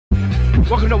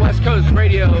Welcome to West Coast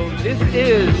Radio. This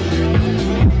is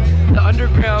the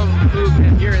underground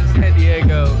movement here in San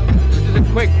Diego. This is a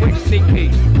quick sneak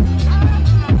peek.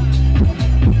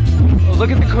 Oh,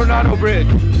 look at the Coronado Bridge.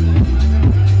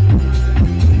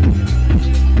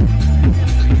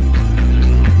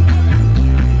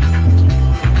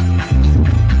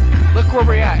 Look where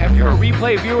we're at. If you're a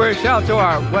replay viewer, shout out to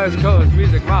our West Coast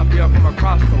music mafia from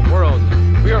across the world.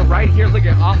 We are right here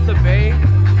looking off the bay.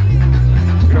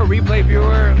 If you're a replay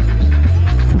viewer,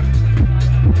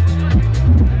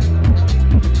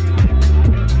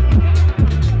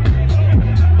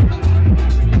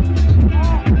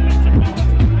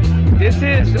 this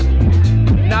is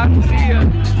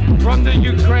Nastia from the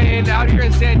Ukraine out here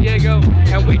in San Diego,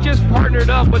 and we just partnered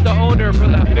up with the owner for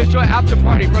the official after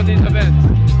party for these events.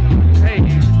 Hey,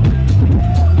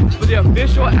 for the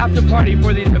official after party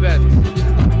for these events.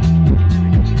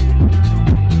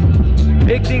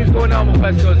 Big things going on with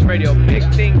West Coast Radio. Big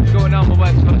things going on with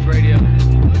West Coast Radio.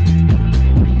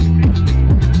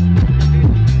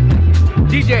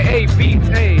 DJ A Beats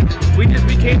A. We just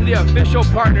became the official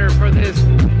partner for this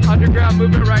underground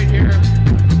movement right here.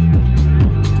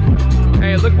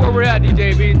 Hey, look where we're at,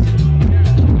 DJ Beats.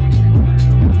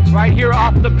 Right here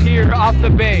off the pier, off the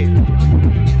bay.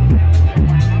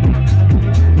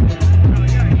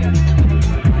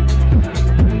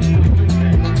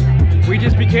 We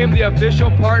just became the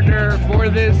official partner for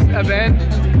this event.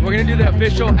 We're gonna do the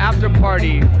official after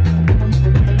party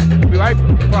right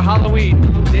for Halloween.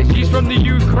 She's from the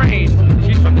Ukraine.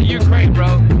 She's from the Ukraine,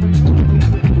 bro.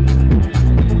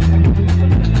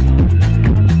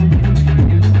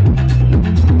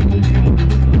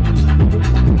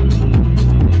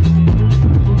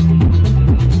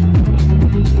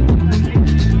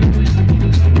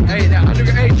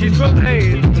 She's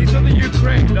from the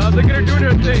Ukraine, dog. Look at her doing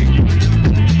her thing.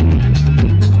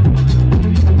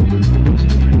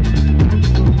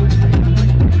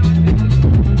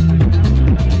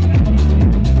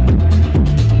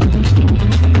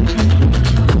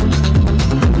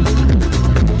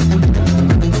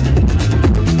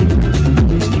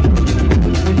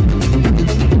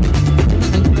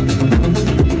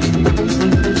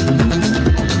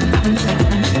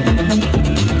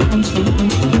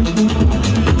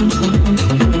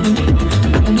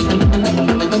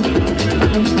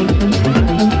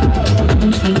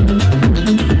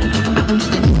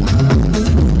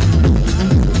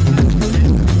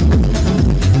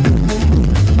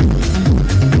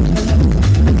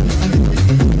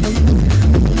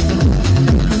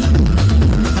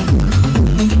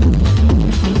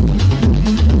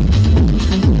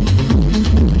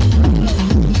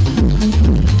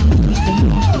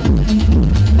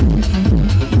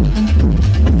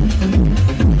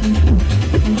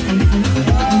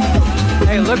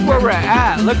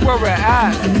 Look where we're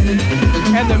at.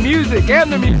 And the music,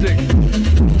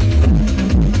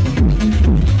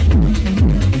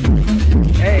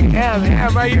 Hey,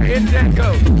 Ham, right here in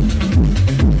Denko.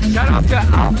 Shout out to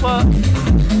Alpha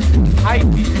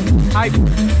Hype.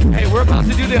 Hey, we're about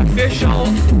to do the official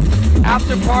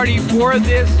after party for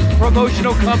this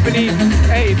promotional company.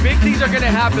 Hey, big things are gonna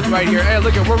happen right here. Hey,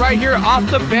 look, we're right here off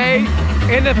the bay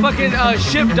in a fucking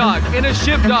ship dock.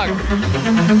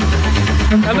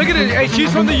 And look at it, hey, she's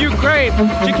from the Ukraine.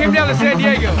 She came down to San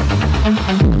Diego.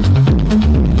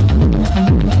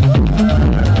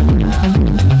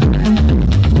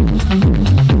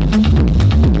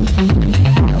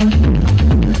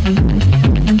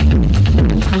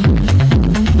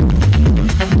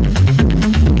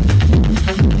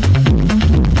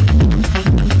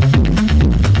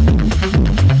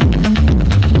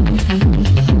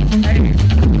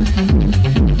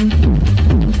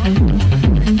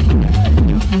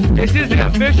 This is the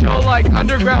official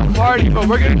underground party, but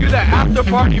we're gonna do the after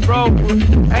party, bro.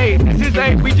 Hey,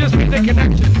 we just made the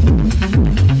connection.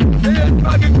 This is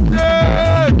fucking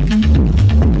sick!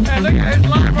 Hey, look at it's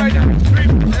live right now.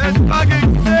 It's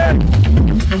fucking sick!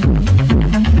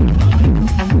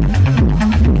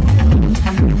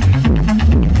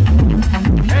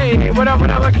 Hey, what up,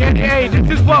 Candy? Hey, this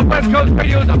is what West Coast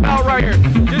Radio is about right here.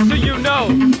 Just so you know.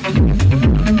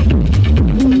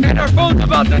 And our phone's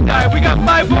about to die. We got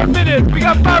 5 more minutes.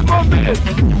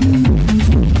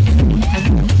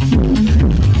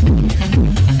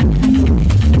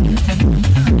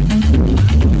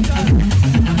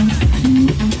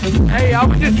 Hey, I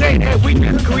was just saying, hey, we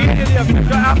just created the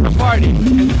official after party.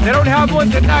 They don't have one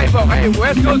tonight, but hey,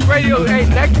 West Coast Radio, hey,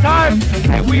 next time,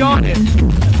 hey, we on it.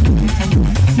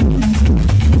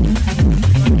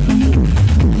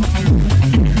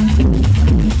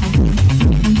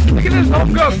 Look at this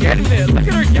homegirl getting it. Look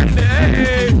at her getting it.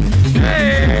 Hey,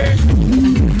 hey.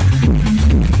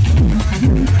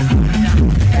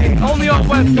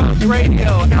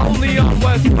 Radio, only on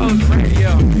Westcoast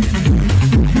Radio.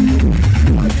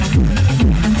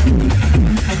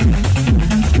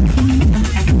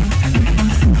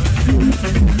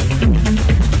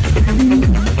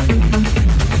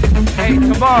 Hey,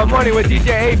 tomorrow morning with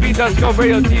DJ AB does Go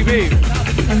Radio TV.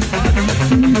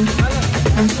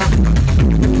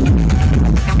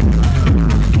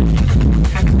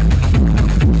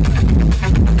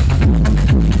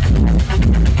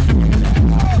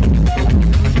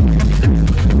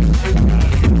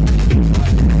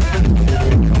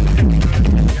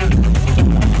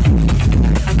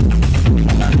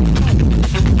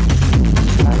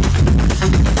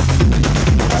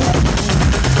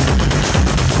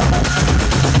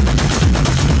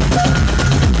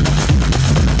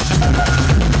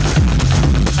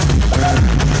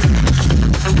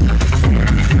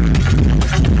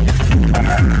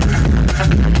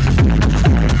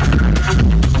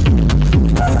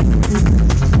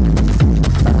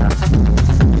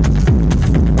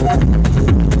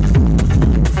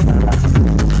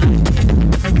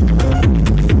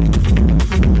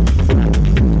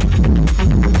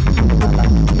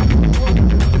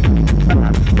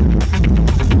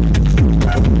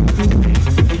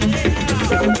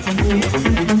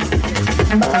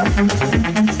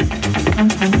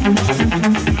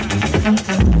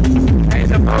 Hey,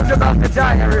 the phone's about to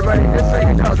die, everybody. Just so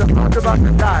you know, the phone's about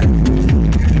to die.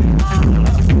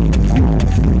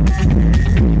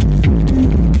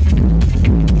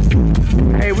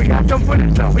 Hey, we got some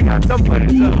footage though. We got some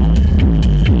footage though.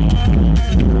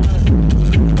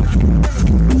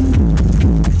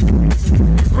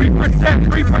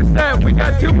 3%. We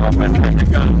got 2 more percent to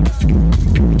go.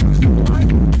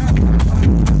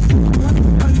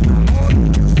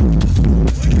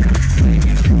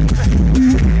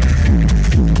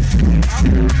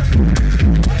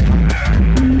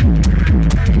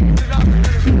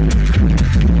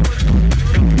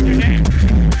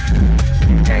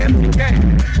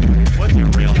 What's your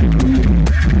real name?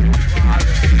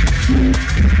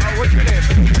 What's your name?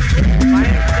 My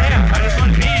name's Sam. I just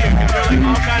want to meet you because we're like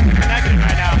all kinds of connected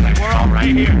right now. Like we're all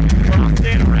right here. We're all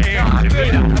standing right here. I'll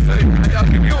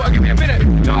give you a minute.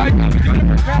 No, I'm doing it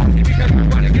for capacity because we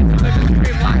want to get to the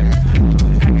stream live.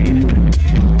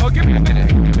 Oh, give me a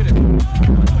minute.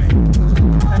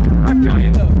 I'm telling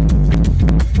you though.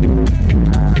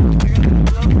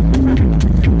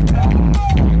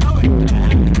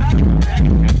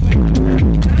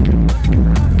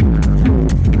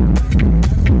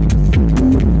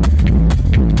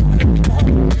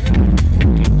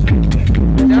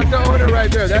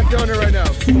 That's the owner right now.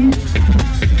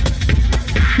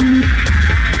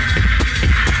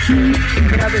 You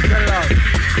can have this turn it off.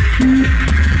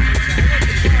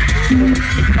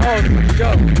 Oh, go.